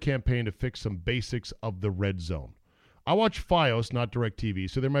 let's start a campaign to fix some basics of the red zone. I watch Fios, not DirecTV,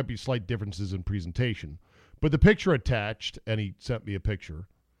 so there might be slight differences in presentation. But the picture attached, and he sent me a picture,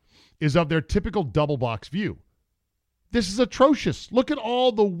 is of their typical double box view. This is atrocious. Look at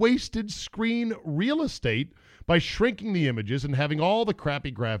all the wasted screen real estate by shrinking the images and having all the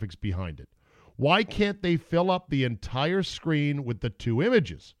crappy graphics behind it. Why can't they fill up the entire screen with the 2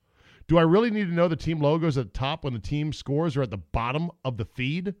 images? Do I really need to know the team logos at the top when the team scores are at the bottom of the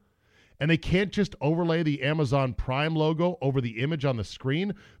feed? And they can't just overlay the Amazon Prime logo over the image on the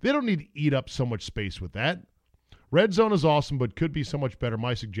screen? They don't need to eat up so much space with that. Red Zone is awesome, but could be so much better.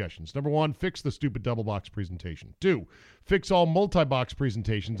 My suggestions. Number 1, fix the stupid double box presentation. 2, fix all multi-box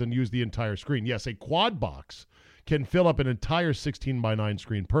presentations and use the entire screen. Yes, a quad box can fill up an entire 16:9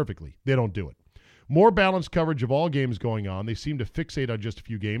 screen perfectly. They don't do it. More balanced coverage of all games going on. They seem to fixate on just a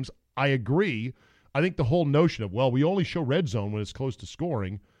few games. I agree. I think the whole notion of, well, we only show Red Zone when it's close to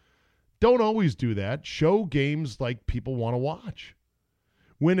scoring. Don't always do that. Show games like people want to watch.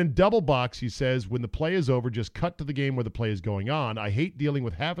 When in double box, he says, when the play is over, just cut to the game where the play is going on. I hate dealing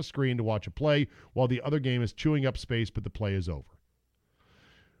with half a screen to watch a play while the other game is chewing up space, but the play is over.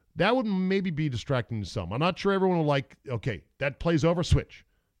 That would maybe be distracting to some. I'm not sure everyone will like, okay, that play's over, switch.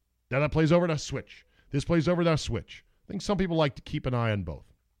 That play's over, now switch. This play's over, now switch. I think some people like to keep an eye on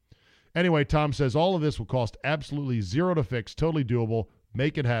both. Anyway, Tom says, all of this will cost absolutely zero to fix, totally doable.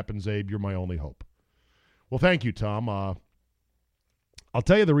 Make it happen, Zabe. You're my only hope. Well, thank you, Tom. I'll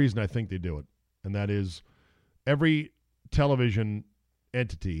tell you the reason I think they do it, and that is every television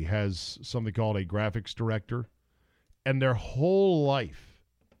entity has something called a graphics director, and their whole life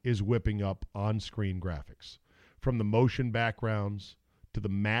is whipping up on-screen graphics, from the motion backgrounds to the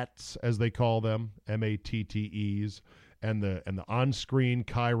mats, as they call them, MATTEs, and the on-screen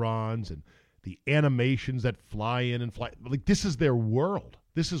chyrons and the animations that fly in and fly. Like, this is their world.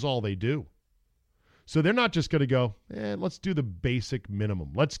 This is all they do. So they're not just going to go, let's do the basic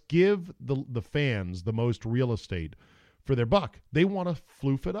minimum. Let's give the fans the most real estate for their buck. They want to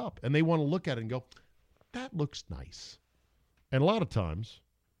floof it up, and they want to look at it and go, that looks nice. And a lot of times,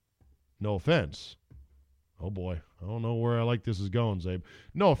 no offense, oh boy, I don't know where I like this is going, Zabe.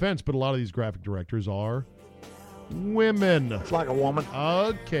 No offense, but a lot of these graphic directors are women. It's like a woman.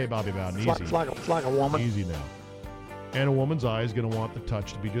 Okay, Bobby Bowden, easy. It's like a woman. Easy now. And a woman's eye is going to want the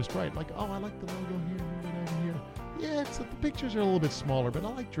touch to be just right. Like, oh, I like the logo here, over here. Yeah, the pictures are a little bit smaller, but I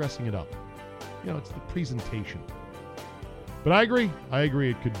like dressing it up. You know, it's the presentation. But I agree.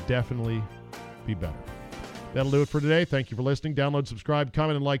 It could definitely be better. That'll do it for today. Thank you for listening. Download, subscribe,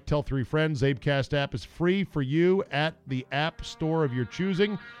 comment, and like. Tell 3 friends. Zabecast app is free for you at the app store of your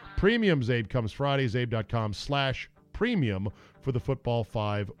choosing. Premium Zabe comes Friday, zabe.com/premium for the Football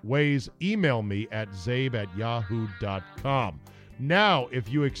 5 Ways. Email me at zabe@yahoo.com. Now,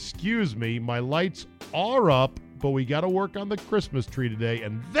 if you excuse me, my lights are up, but we got to work on the Christmas tree today,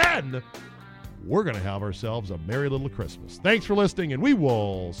 and then we're going to have ourselves a merry little Christmas. Thanks for listening, and we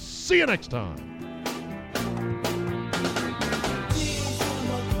will see you next time.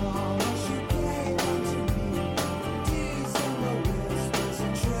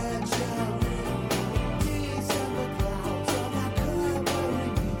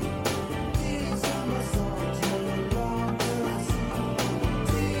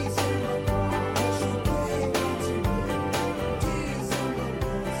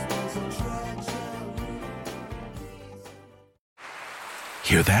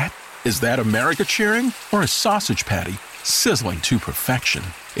 Hear that? Is that America cheering or a sausage patty sizzling to perfection?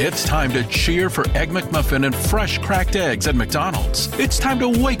 It's time to cheer for Egg McMuffin and fresh cracked eggs at McDonald's. It's time to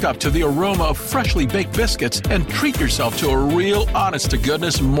wake up to the aroma of freshly baked biscuits and treat yourself to a real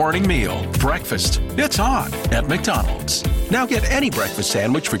honest-to-goodness morning meal. Breakfast, it's on at McDonald's. Now get any breakfast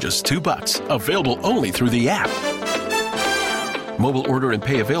sandwich for just $2. Available only through the app. Mobile order and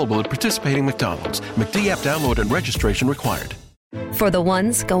pay available at participating McDonald's. McD app download and registration required. For the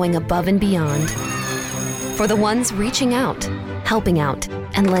ones going above and beyond. For the ones reaching out, helping out,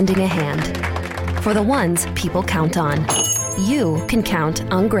 and lending a hand. For the ones people count on. You can count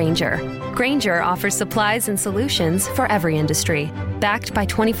on Grainger. Grainger offers supplies and solutions for every industry. Backed by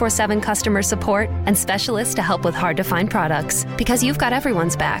 24/7 customer support and specialists to help with hard-to-find products. Because you've got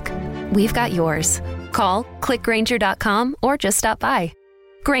everyone's back. We've got yours. Call, click Grainger.com, or just stop by.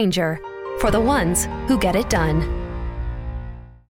 Grainger, for the ones who get it done.